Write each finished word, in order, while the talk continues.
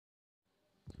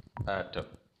Atom.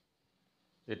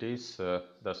 It is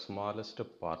the smallest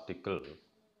particle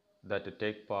that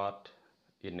take part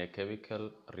in a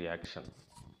chemical reaction.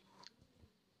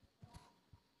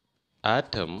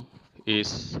 Atom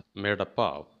is made up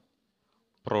of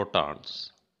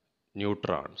protons,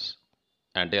 neutrons,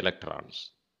 and electrons.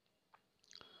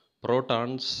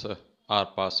 Protons are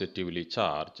positively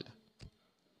charged,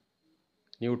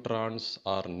 neutrons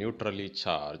are neutrally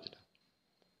charged,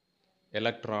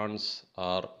 electrons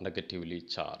are negatively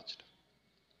charged.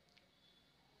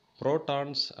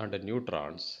 Protons and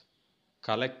neutrons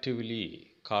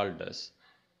collectively called as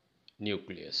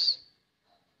nucleus.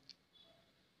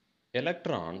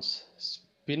 Electrons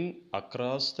spin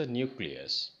across the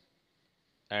nucleus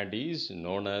and is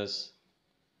known as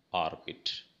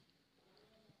orbit.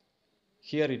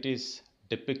 Here it is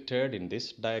depicted in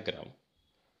this diagram.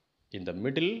 In the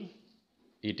middle,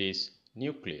 it is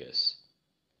nucleus,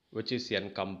 which is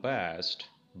encompassed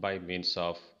by means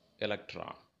of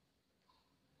electron,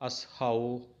 as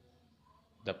how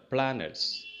the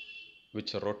planets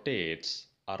which rotates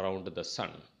around the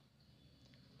sun.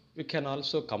 We can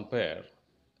also compare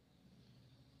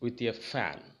with a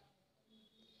fan.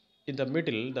 In the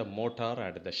middle, the motor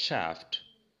and the shaft,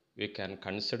 we can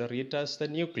consider it as the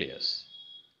nucleus,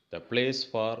 the place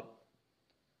for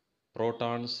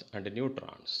protons and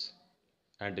neutrons.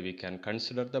 And we can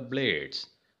consider the blades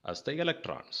as the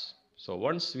electrons. So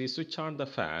once we switch on the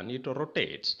fan, it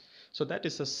rotates. So that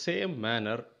is the same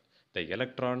manner the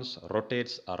electrons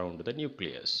rotates around the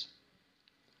nucleus.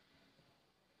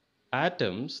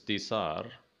 Atoms, these are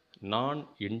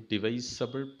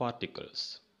non-indivisible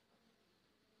particles,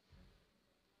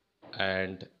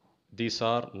 and these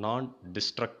are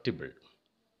non-destructible.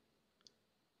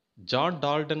 John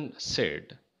Dalton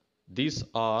said these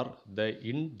are the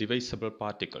indivisible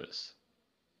particles,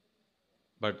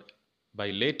 but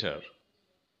by later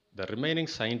the remaining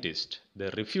scientists they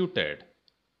refuted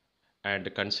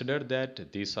and considered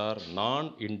that these are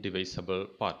non-indivisible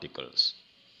particles.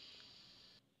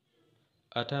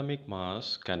 Atomic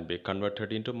mass can be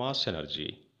converted into mass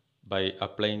energy by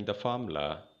applying the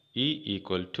formula E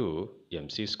equal to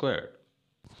mc squared.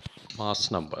 Mass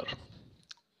number.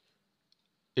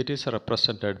 It is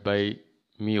represented by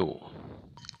mu.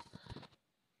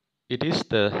 It is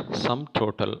the sum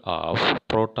total of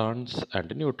protons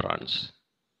and neutrons.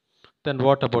 Then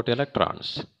what about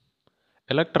electrons?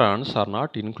 Electrons are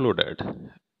not included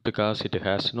because it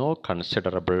has no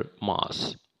considerable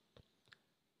mass.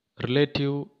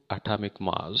 Relative atomic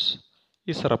mass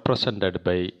is represented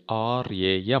by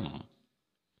RAM.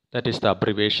 That is the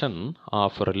abbreviation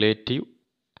of relative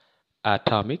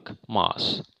atomic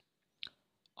mass,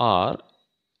 or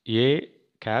A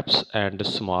caps and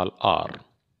small r.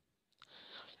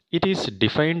 It is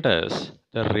defined as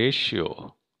the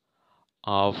ratio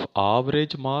of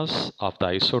average mass of the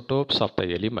isotopes of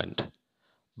the element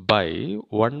by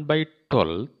 1 by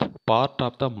 12th part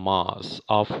of the mass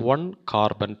of one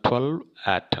carbon-12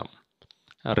 atom.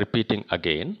 Repeating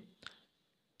again,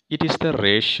 it is the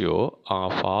ratio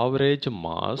of average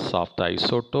mass of the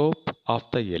isotope of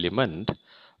the element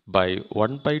by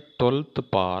 1 by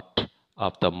 12th part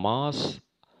of the mass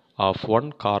of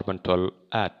one carbon-12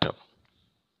 atom.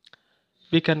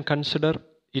 We can consider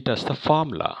it as the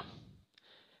formula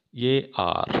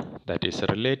AR, that is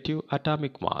relative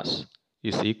atomic mass,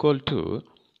 is equal to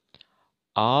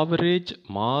average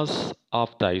mass of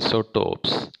the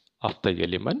isotopes of the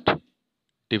element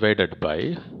divided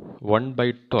by 1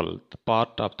 by 12th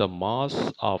part of the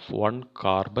mass of one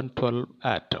carbon-12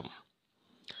 atom.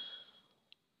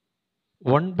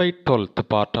 1 by 12th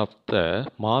part of the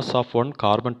mass of one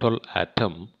carbon-12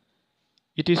 atom,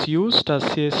 it is used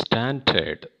as a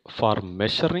standard for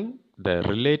measuring the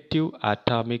relative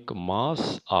atomic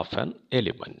mass of an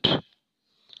element.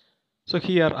 So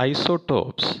here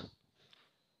isotopes,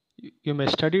 you may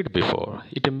studied before.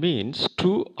 It means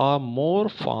two or more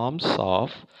forms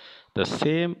of the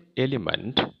same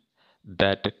element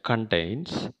that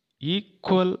contains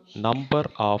equal number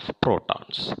of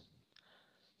protons.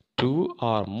 Two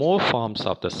or more forms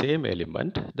of the same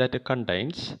element that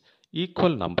contains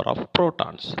equal number of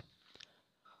protons,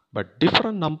 but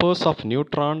different numbers of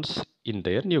neutrons in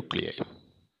their nuclei.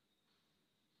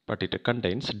 But it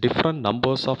contains different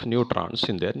numbers of neutrons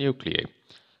in their nuclei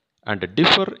and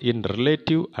differ in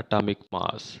relative atomic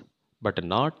mass, but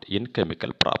not in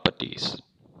chemical properties.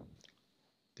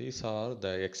 These are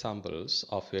the examples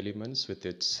of elements with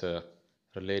its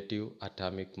relative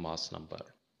atomic mass number.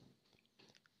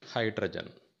 Hydrogen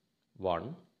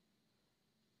 1,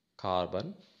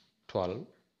 carbon 12,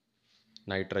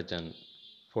 nitrogen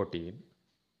 14,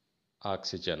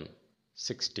 oxygen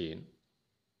 16,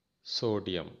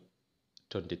 sodium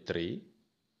 23,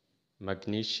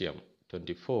 magnesium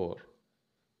 24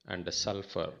 and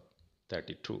sulfur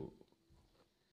 32.